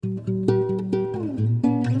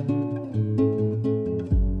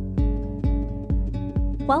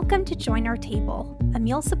Welcome to Join Our Table, a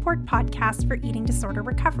meal support podcast for eating disorder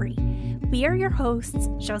recovery. We are your hosts,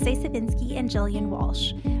 Jose Savinsky and Jillian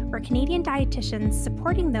Walsh. We're Canadian dietitians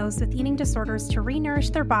supporting those with eating disorders to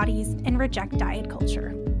re-nourish their bodies and reject diet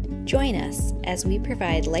culture. Join us as we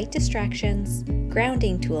provide light distractions,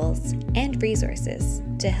 grounding tools, and resources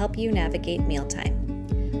to help you navigate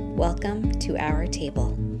mealtime. Welcome to our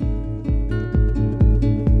table.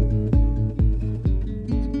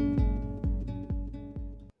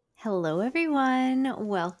 Hello, everyone.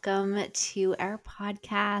 Welcome to our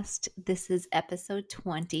podcast. This is episode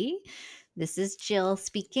 20. This is Jill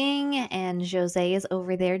speaking, and Jose is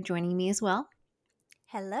over there joining me as well.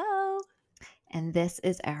 Hello. And this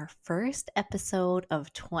is our first episode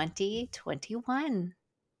of 2021.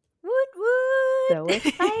 Woot woot. So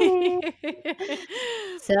excited.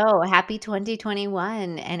 So happy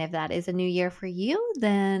 2021. And if that is a new year for you,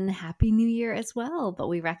 then happy new year as well. But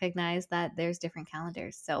we recognize that there's different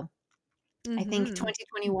calendars. So I think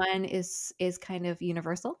 2021 is kind of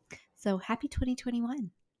universal. So happy 2021.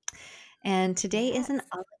 And today is an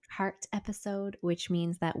a la carte episode, which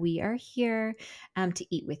means that we are here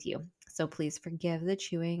to eat with you. So please forgive the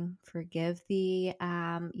chewing, forgive the,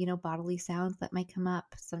 bodily sounds that might come up.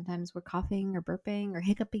 Sometimes we're coughing or burping or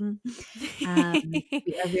hiccuping. We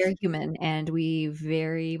are very human, and we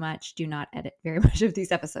very much do not edit very much of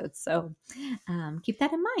these episodes. So keep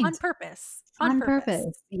that in mind. On purpose. On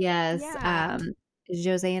purpose. Yes. Yeah.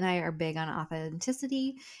 Jose and I are big on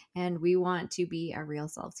authenticity, and we want to be our real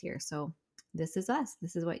selves here. So this is us.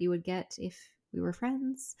 This is what you would get if we were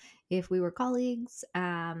friends, if we were colleagues,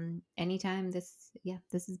 anytime. This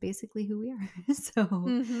is basically who we are. So,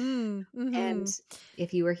 and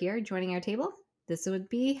if you were here joining our table, this would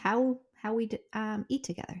be how we eat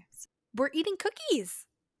together. So we're eating cookies.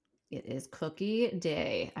 It is cookie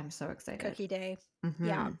day. I'm so excited. Cookie day.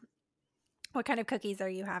 Yeah. What kind of cookies are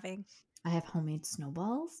you having? I have homemade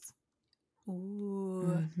snowballs.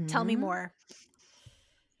 Ooh. Tell me more.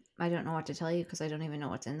 I don't know what to tell you because I don't even know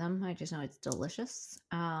what's in them. I just know it's delicious.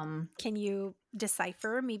 Can you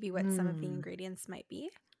decipher maybe what some of the ingredients might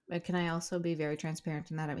be? But can I also be very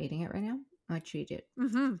transparent in that I'm eating it right now? I cheated.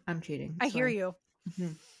 I'm cheating. I hear you.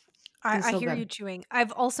 I hear you chewing.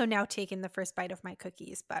 I've also now taken the first bite of my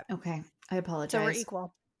cookies, but okay. I apologize. So we're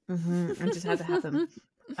equal. I just had to have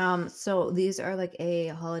them. So these are like a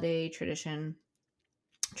holiday traditional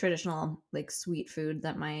like sweet food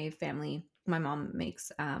that my mom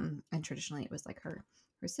makes. And traditionally it was like her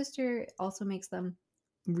sister also makes them.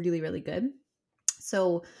 Really, really good.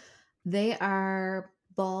 So they are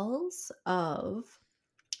balls of,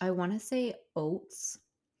 I want to say, oats,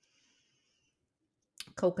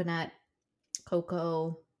 coconut,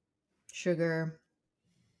 cocoa, sugar.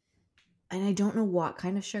 And I don't know what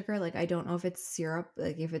kind of sugar. Like, I don't know if it's syrup,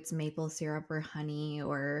 like if it's maple syrup or honey,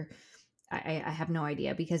 or I have no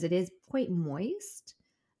idea because it is quite moist.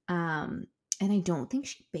 And I don't think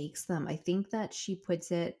she bakes them. I think that she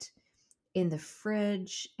puts it in the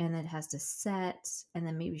fridge and it has to set, and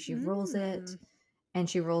then maybe she rolls it, and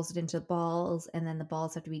she rolls it into balls, and then the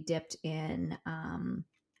balls have to be dipped in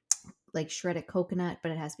like shredded coconut,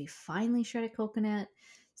 but it has to be finely shredded coconut.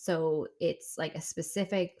 So it's like a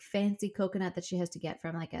specific fancy coconut that she has to get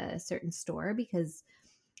from like a certain store, because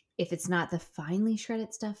if it's not the finely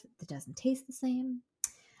shredded stuff, it doesn't taste the same.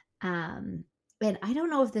 And I don't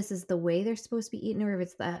know if this is the way they're supposed to be eaten or if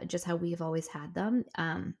it's just how we've always had them.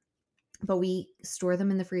 But we store them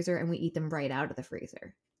in the freezer and we eat them right out of the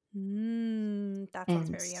freezer. That sounds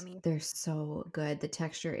very yummy. They're so good. The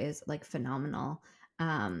texture is like phenomenal.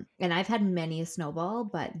 And I've had many a snowball,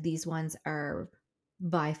 but these ones are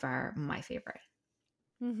by far my favorite.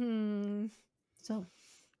 So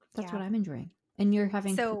that's what I'm enjoying. And you're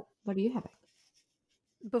having, so what are you having?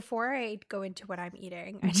 Before I go into what I'm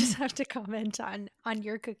eating, I just have to comment on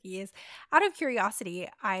your cookies. Out of curiosity,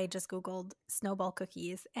 I just Googled snowball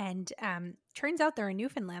cookies, and turns out they're a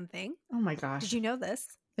Newfoundland thing. Oh my gosh. Did you know this?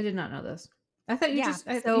 I did not know this. I thought you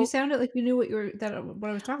you sounded like you knew what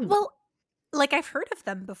I was talking about. Well, like I've heard of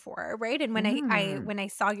them before, right? And when I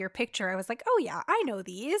saw your picture, I was like, oh yeah, I know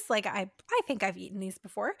these. Like I think I've eaten these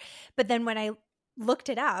before. But then when I looked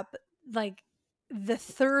it up, like the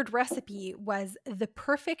third recipe was the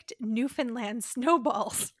perfect Newfoundland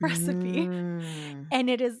snowballs recipe. And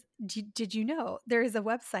it is, did you know there is a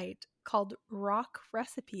website called Rock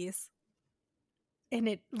Recipes, and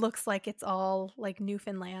it looks like it's all like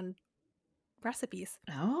Newfoundland recipes.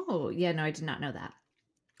 Oh, yeah, no, I did not know that.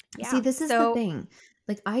 Yeah. See, this is the thing.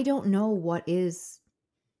 Like, I don't know what is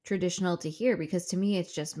traditional to here, because to me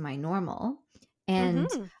it's just my normal. And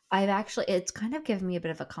it's kind of given me a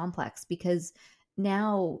bit of a complex, because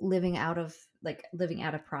now living out of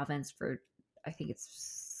province for, I think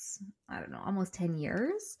it's, I don't know, almost 10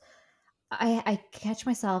 years, I catch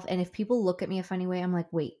myself, and if people look at me a funny way, I'm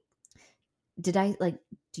like, wait, did I like,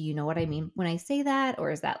 do you know what I mean when I say that?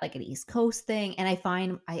 Or is that like an East Coast thing? And I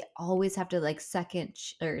find I always have to like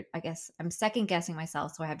or I guess I'm second guessing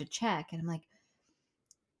myself. So I have to check, and I'm like,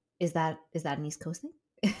 is that an East Coast thing?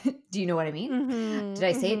 Do you know what I mean? Did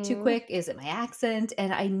I say it too quick? Is it my accent?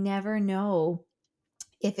 And I never know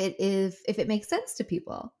if it makes sense to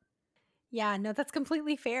people. Yeah, no, that's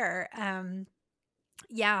completely fair.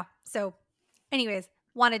 Yeah. So anyways,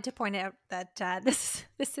 wanted to point out that this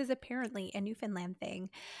is apparently a Newfoundland thing.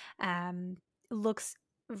 Looks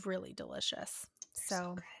really delicious.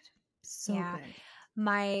 So good. So yeah,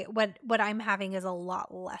 good. what I'm having is a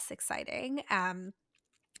lot less exciting.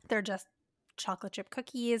 They're just chocolate chip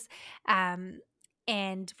cookies.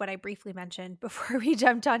 And what I briefly mentioned before we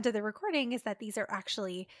jumped onto the recording is that these are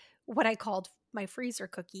actually what I called my freezer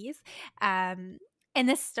cookies. And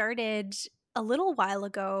this started a little while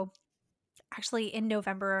ago, actually in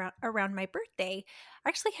November around my birthday. I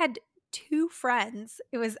actually had two friends.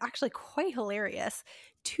 It was actually quite hilarious.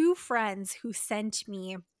 Two friends who sent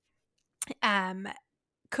me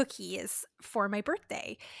cookies for my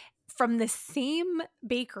birthday from the same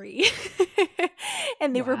bakery.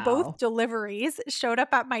 And they were both deliveries, showed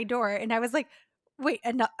up at my door, and I was like, wait,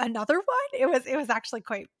 another one? It was actually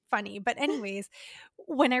quite funny. But anyways,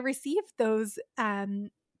 when I received those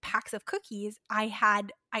packs of cookies, I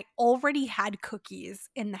already had cookies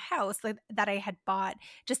in the house that I had bought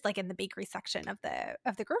just like in the bakery section of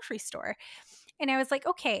the grocery store. And I was like,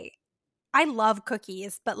 okay, I love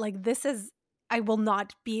cookies, but like I will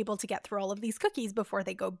not be able to get through all of these cookies before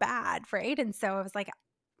they go bad, right? And so I was like,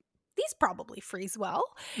 these probably freeze well.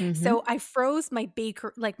 So I froze my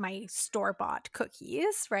my store-bought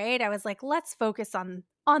cookies, right? I was like, let's focus on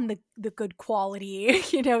the good quality,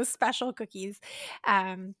 special cookies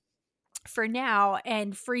for now,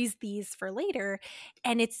 and freeze these for later.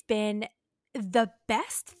 And it's been the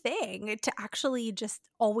best thing to actually just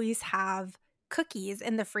always have cookies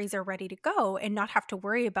in the freezer ready to go and not have to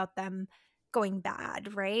worry about them going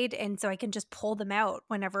bad, right? And so I can just pull them out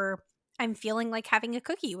whenever I'm feeling like having a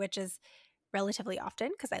cookie, which is relatively often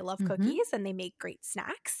because I love cookies and they make great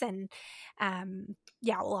snacks. And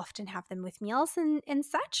yeah, we'll often have them with meals and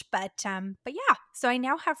such. But yeah, so I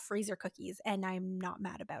now have freezer cookies and I'm not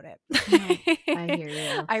mad about it. I hear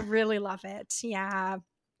you. I really love it. Yeah.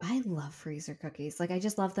 I love freezer cookies. Like, I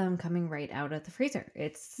just love them coming right out of the freezer.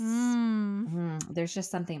 It's there's just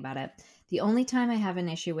something about it. The only time I have an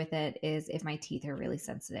issue with it is if my teeth are really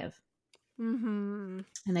sensitive. And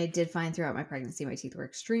I did find throughout my pregnancy, my teeth were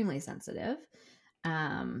extremely sensitive.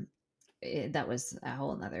 That was a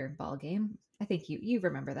whole nother ball game. I think you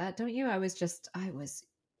remember that, don't you? I was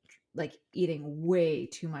like eating way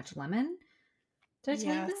too much lemon. Did I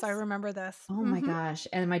tell you this? Yes, I remember this. Oh my gosh.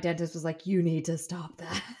 And my dentist was like, you need to stop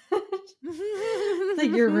that.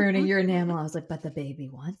 Like, you're ruining your enamel. I was like, but the baby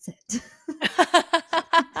wants it.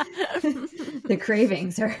 The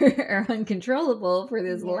cravings are uncontrollable for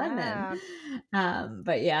this lemon.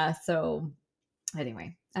 But yeah, so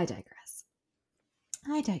anyway, I digress.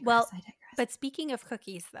 Well, but speaking of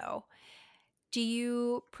cookies though, do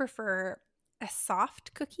you prefer a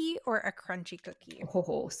soft cookie or a crunchy cookie?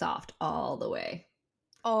 Oh, soft all the way.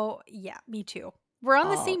 Oh, yeah, me too. We're on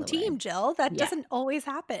the same team, Jill. That doesn't always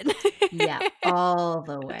happen. Yeah, all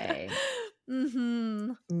the way.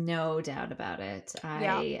 No doubt about it.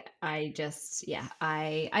 I just,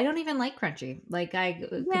 I don't even like crunchy. Like, I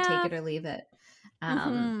could take it or leave it.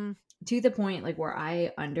 To the point like where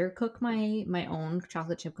I undercook my own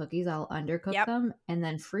chocolate chip cookies. I'll undercook them and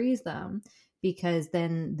then freeze them, because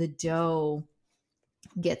then the dough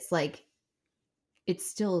gets like, it's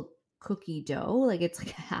still cookie dough, like it's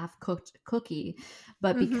like a half cooked cookie,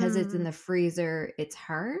 but because it's in the freezer, it's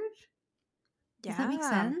hard. Does that make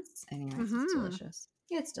sense? Anyways, it's delicious.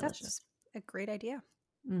 Yeah, it's delicious. That's a great idea.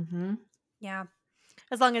 Yeah,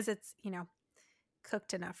 as long as it's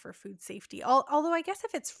cooked enough for food safety. Although I guess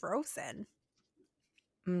if it's frozen,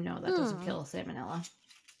 no, that doesn't kill salmonella.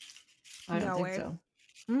 I don't think so.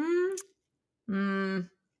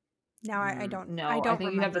 Now I don't. No, I don't think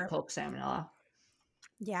remember. You have to cook salmonella.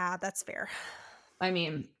 Yeah, that's fair. I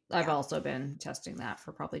mean, I've also been testing that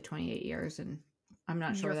for probably 28 years, and I'm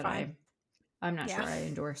not sure I'm not sure I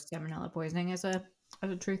endorse salmonella poisoning as a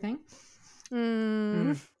true thing.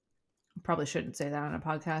 Probably shouldn't say that on a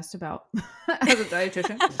podcast about as a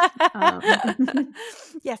dietitian.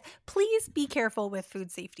 Yes, please be careful with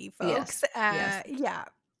food safety, folks. Yes. Yeah,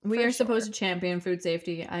 we are supposed to champion food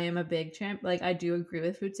safety. I am a big champ. Like, I do agree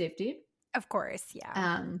with food safety. Of course,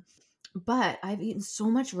 yeah. But I've eaten so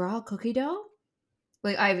much raw cookie dough.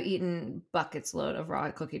 Like, I've eaten buckets load of raw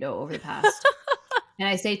cookie dough over the past, and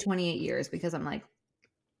I say 28 years because I'm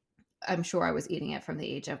sure I was eating it from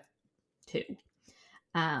the age of 2.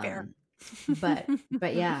 Fair. Um,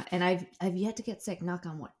 but yeah, and I've yet to get sick, knock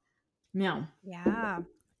on wood. No. Yeah.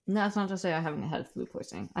 That's not to say I haven't had food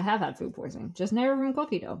poisoning. I have had food poisoning, just never from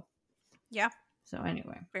cookie dough. Yeah. So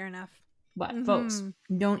anyway, Fair enough. but folks,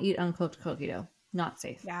 don't eat uncooked cookie dough. Not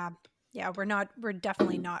safe. Yeah. Yeah, we're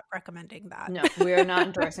definitely not recommending that. No, we are not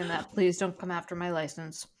endorsing that. Please don't come after my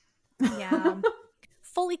license. Yeah.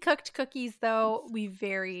 Fully cooked cookies though, we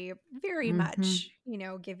very, very Mm-hmm. much,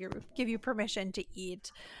 give you permission to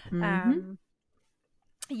eat. Mm-hmm. Um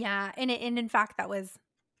yeah, and in fact that was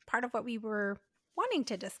part of what we were wanting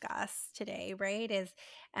to discuss today, right? Is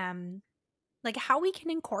like how we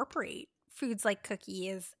can incorporate foods like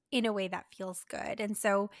cookies in a way that feels good. And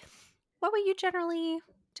so what would you generally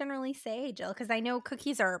say, Jill? Because I know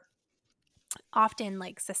cookies are often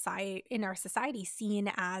like society in our society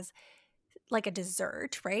seen as like a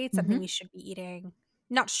dessert, right? Something Mm-hmm. we should be eating.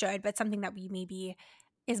 Not should, but something that we maybe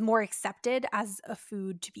is more accepted as a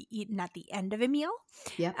food to be eaten at the end of a meal.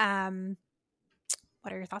 Yep.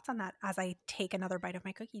 What are your thoughts on that as I take another bite of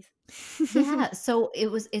my cookies? Yeah, so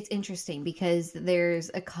it's interesting because I have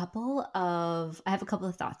a couple of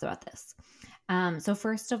thoughts about this. So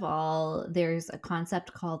first of all, there's a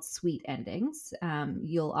concept called sweet endings.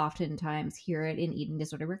 You'll oftentimes hear it in eating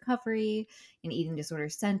disorder recovery, in eating disorder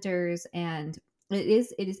centers, and it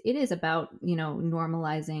is about,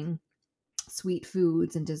 normalizing sweet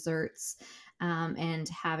foods and desserts, and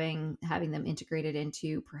having them integrated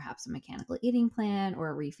into perhaps a mechanical eating plan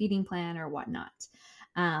or a refeeding plan or whatnot.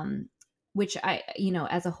 Um, which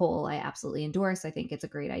as a whole, I absolutely endorse. I think it's a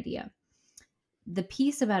great idea. The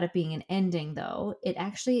piece about it being an ending, though,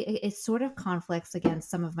 it sort of conflicts against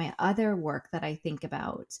some of my other work that I think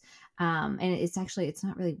about. And it's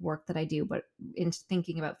not really work that I do, but in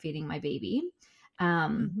thinking about feeding my baby,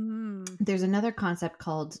 there's another concept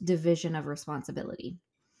called division of responsibility,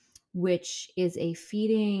 which is a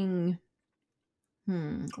feeding,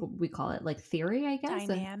 what we call it, like theory, I guess, a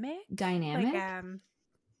Dynamic? Like, dynamic,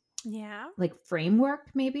 yeah. like framework,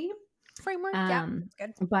 maybe, Framework? Yeah,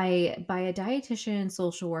 that's good. by a dietitian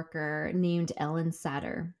social worker named Ellen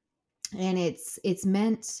Satter. And it's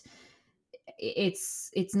not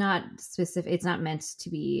specific. It's not meant to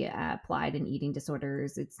be applied in eating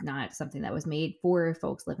disorders. It's not something that was made for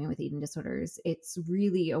folks living with eating disorders. It's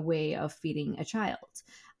really a way of feeding a child,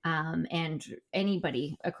 and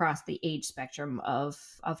anybody across the age spectrum of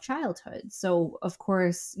childhood. So of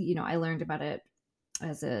course, I learned about it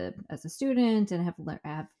as a student and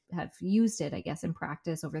have used it, I guess, in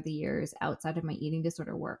practice over the years outside of my eating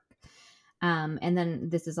disorder work. And then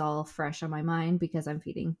this is all fresh on my mind because I'm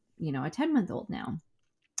feeding, a 10-month-old now.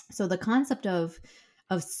 So the concept of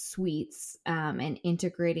sweets, and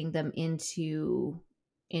integrating them into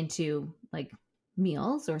like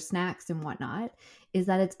meals or snacks and whatnot, is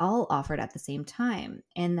that it's all offered at the same time,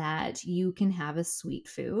 and that you can have a sweet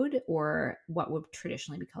food or what would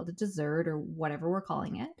traditionally be called a dessert or whatever we're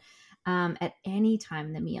calling it, at any time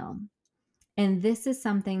in the meal. And this is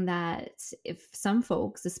something that, if some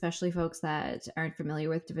folks, especially folks that aren't familiar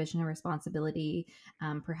with division of responsibility,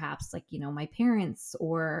 perhaps like, my parents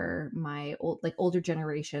or my older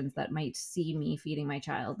generations that might see me feeding my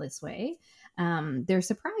child this way, they're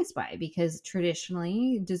surprised by, because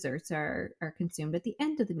traditionally desserts are consumed at the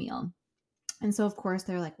end of the meal. And so, of course,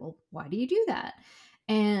 they're like, well, why do you do that?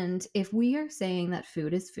 And if we are saying that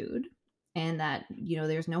food is food, and that,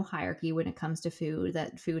 there's no hierarchy when it comes to food,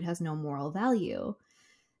 that food has no moral value,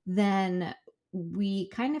 then we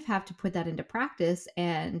kind of have to put that into practice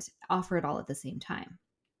and offer it all at the same time.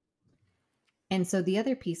 And so the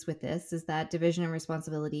other piece with this is that division and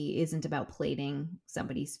responsibility isn't about plating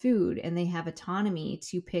somebody's food, and they have autonomy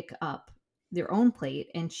to pick up their own plate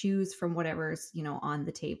and choose from whatever's, on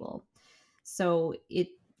the table. So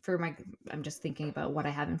I'm just thinking about what I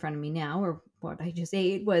have in front of me now, or what I just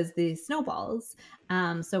ate was the snowballs.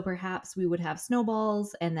 So perhaps we would have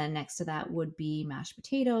snowballs, and then next to that would be mashed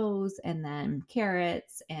potatoes, and then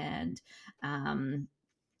carrots, and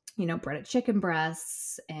breaded chicken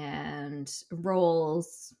breasts and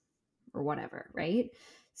rolls or whatever, right?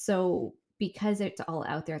 So because it's all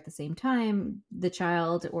out there at the same time, the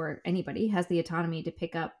child or anybody has the autonomy to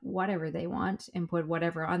pick up whatever they want and put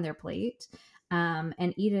whatever on their plate,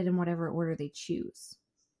 and eat it in whatever order they choose.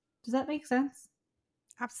 Does that make sense?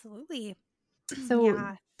 Absolutely. So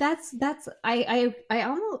Yeah. that's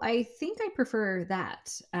I think I prefer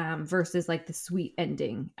that versus like the sweet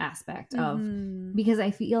ending aspect of, Mhm. because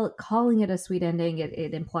I feel calling it a sweet ending,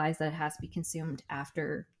 it implies that it has to be consumed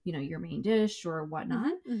after, your main dish or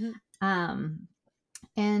whatnot. Mhm. Mhm. Um,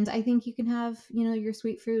 and I think you can have, your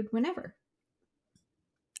sweet food whenever.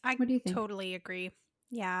 I What do you think? totally agree.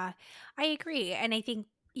 Yeah, I agree. And I think,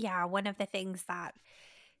 yeah, one of the things that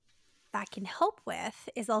can help with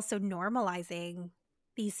is also normalizing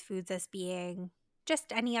these foods as being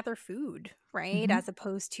just any other food, right? Hmm. As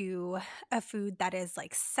opposed to a food that is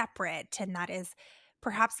like separate and that is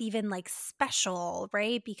perhaps even like special,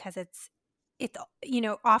 right? Because it's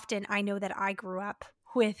often I know that I grew up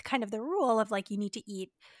with kind of the rule of like you need to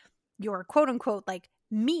eat your quote unquote like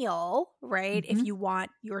meal, right? If Hmm. you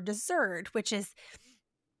want your dessert, which is,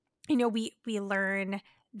 we learn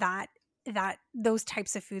that those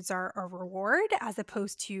types of foods are a reward as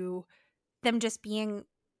opposed to them just being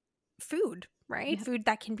food, right? Yep. Food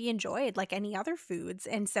that can be enjoyed like any other foods.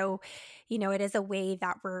 And so, it is a way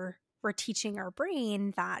that we're teaching our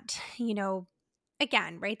brain that,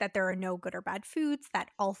 again, right, that there are no good or bad foods, that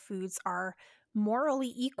all foods are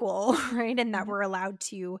morally equal, right? And that Yep. we're allowed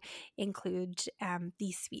to include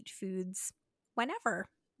these sweet foods whenever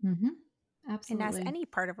Hmm. and as Absolutely. any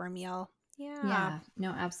part of our meal. Yeah. Yeah.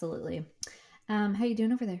 No, absolutely. How you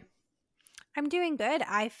doing over there? I'm doing good.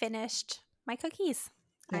 I finished my cookies.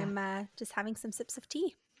 Yeah. I'm just having some sips of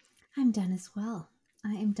tea. I'm done as well.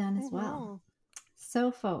 I am done as well. Mhm. So,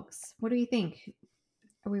 folks, what do you think?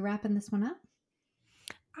 Are we wrapping this one up?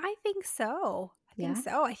 I think so. I think Yeah.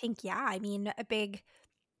 so. I think, yeah. I mean, a big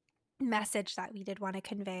message that we did want to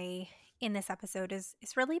convey in this episode is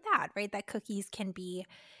really that, right? That cookies can be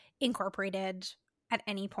incorporated at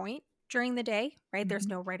any point during the day, right? There's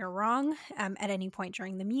Hmm. no right or wrong at any point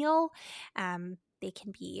during the meal. They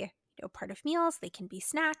can be, part of meals. They can be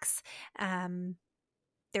snacks. Um,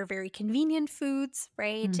 they're very convenient foods,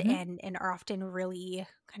 right? Hmm. And are often really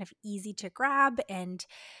kind of easy to grab. And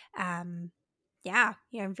yeah,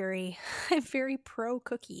 I'm very I'm very pro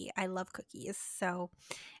cookie. I love cookies. So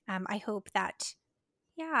I hope that,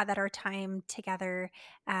 yeah, that our time together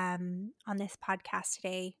on this podcast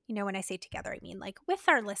today, when I say together, I mean like with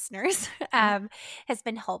our listeners, Yep. has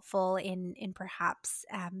been helpful in perhaps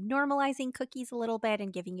normalizing cookies a little bit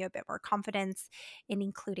and giving you a bit more confidence in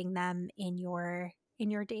including them in your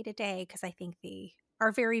day to day, because I think they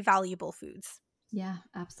are very valuable foods. Yeah,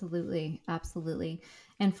 absolutely. Absolutely.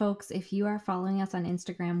 And folks, if you are following us on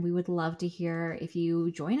Instagram, we would love to hear if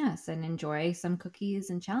you join us and enjoy some cookies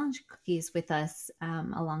and challenge cookies with us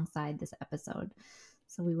alongside this episode.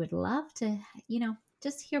 So we would love to,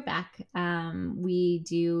 just hear back. We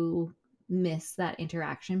do miss that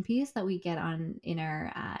interaction piece that we get on in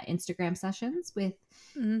our Instagram sessions with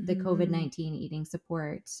the Hmm. COVID-19 eating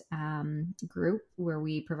support group, where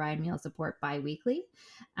we provide meal support bi-weekly.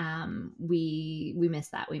 We miss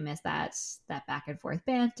that. We miss that back and forth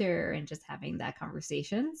banter and just having that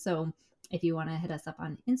conversation. So if you want to hit us up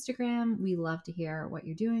on Instagram, we love to hear what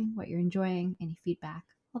you're doing, what you're enjoying, any feedback,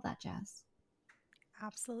 all that jazz.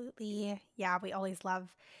 Absolutely. Yeah, we always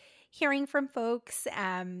love hearing from folks.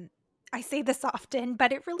 I say this often,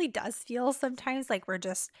 but it really does feel sometimes like we're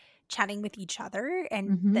just chatting with each other, and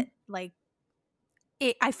Mm-hmm. that like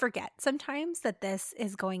I forget sometimes that this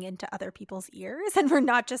is going into other people's ears and we're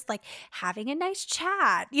not just like having a nice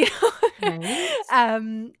chat,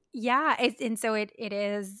 Right. Yeah, and so it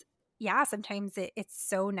is. Yeah, sometimes it's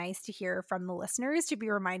so nice to hear from the listeners, to be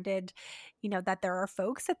reminded, that there are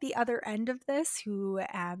folks at the other end of this who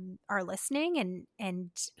are listening and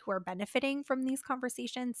who are benefiting from these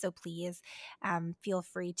conversations. So please feel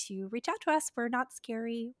free to reach out to us. We're not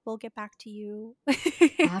scary. We'll get back to you.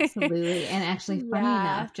 Absolutely. And actually, funny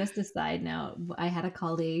Yeah. enough, just a side note, I had a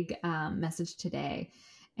colleague message today,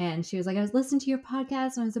 and she was like, I was listening to your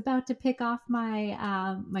podcast and I was about to pick off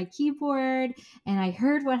my keyboard, and I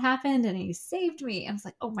heard what happened and he saved me. And I was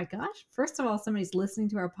like, oh my gosh, first of all, somebody's listening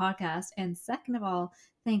to our podcast. And second of all,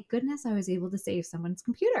 thank goodness I was able to save someone's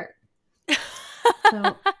computer.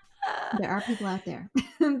 So there are people out there.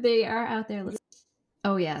 They are out there listening.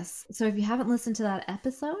 Oh yes. So if you haven't listened to that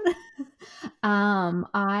episode,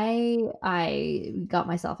 I got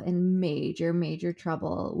myself in major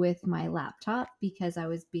trouble with my laptop because I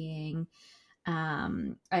was being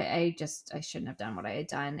I shouldn't have done what I had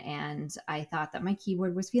done, and I thought that my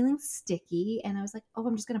keyboard was feeling sticky, and I was like, oh,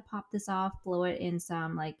 I'm just gonna pop this off, blow it in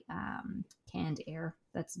some like canned air.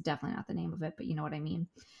 That's definitely not the name of it, but you know what I mean.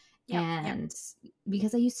 Yep, yep. And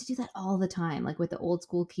because I used to do that all the time, like with the old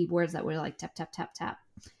school keyboards that were like tap tap tap tap.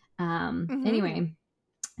 Mhm. Anyway,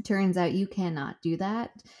 turns out you cannot do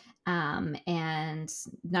that. And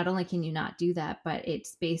not only can you not do that, but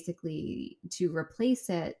it's basically to replace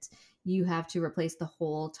it, you have to replace the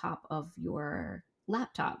whole top of your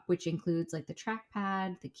laptop, which includes like the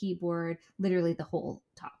trackpad, the keyboard, literally the whole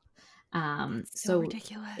top. That's so So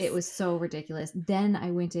ridiculous. it was so ridiculous. Then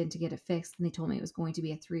I went in to get it fixed, and they told me it was going to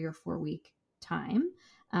be a 3 or 4 week time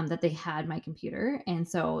that they had my computer, and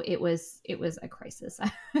so it was a crisis.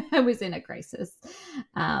 I was in a crisis,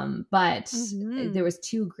 but there was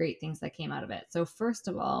 2 great things that came out of it. So first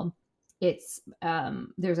of all, it's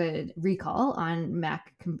there's a recall on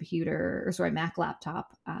Mac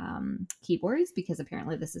laptop keyboards, because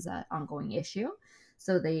apparently this is an ongoing issue.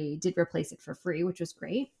 So they did replace it for free, which was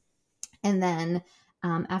great. And then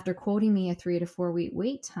after quoting me a 3 to 4 week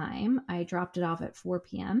wait time, I dropped it off at 4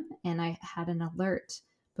 p.m. and I had an alert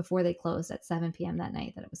before they closed at 7 p.m. that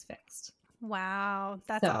night that it was fixed. Wow,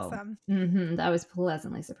 that's awesome. I was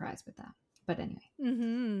pleasantly surprised with that. But anyway,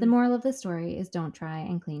 the moral of the story is don't try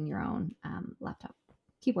and clean your own laptop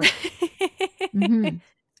keyboard.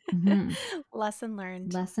 Lesson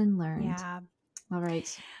learned. Lesson learned. Yeah. All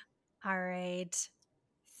right.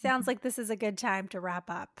 Sounds like this is a good time to wrap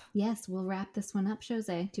up. Yes, we'll wrap this one up.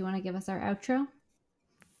 Jose, do you want to give us our outro?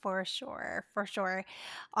 For sure.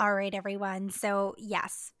 All right, everyone. So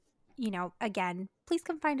yes, again, please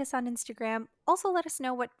come find us on Instagram. Also, let us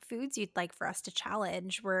know what foods you'd like for us to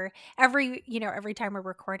challenge. We're every time we're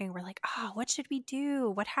recording, we're like, what should we do?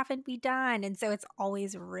 What haven't we done? And so it's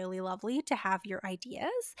always really lovely to have your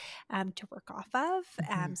ideas to work off of,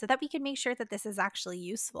 so that we can make sure that this is actually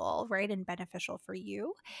useful, right, and beneficial for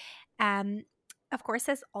you. Of course,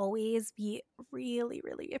 as always, we really,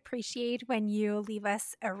 really appreciate when you leave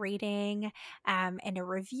us a rating and a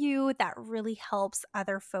review. That really helps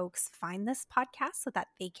other folks find this podcast so that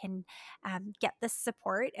they can get this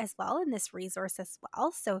support as well and this resource as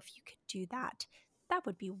well. So if you could do that, that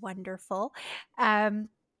would be wonderful.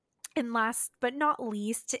 And last but not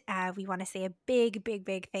least, we want to say a big, big,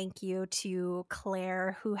 big thank you to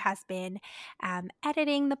Claire, who has been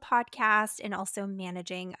editing the podcast and also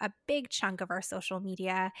managing a big chunk of our social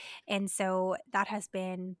media. And so that has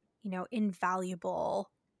been, invaluable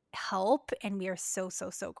help. And we are so, so,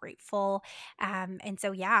 so grateful. And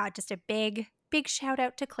so, yeah, just a big, big shout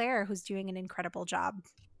out to Claire, who's doing an incredible job.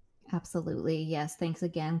 Absolutely. Yes. Thanks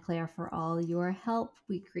again, Claire, for all your help.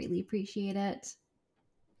 We greatly appreciate it.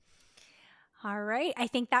 All right. I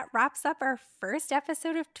think that wraps up our first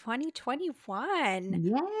episode of 2021.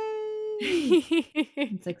 Yay!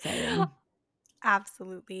 It's exciting.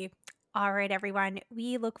 Absolutely. All right, everyone.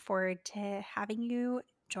 We look forward to having you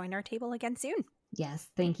join our table again soon. Yes.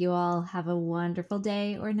 Thank you all. Have a wonderful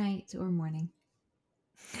day or night or morning.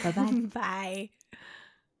 Bye-bye.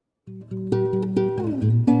 Bye.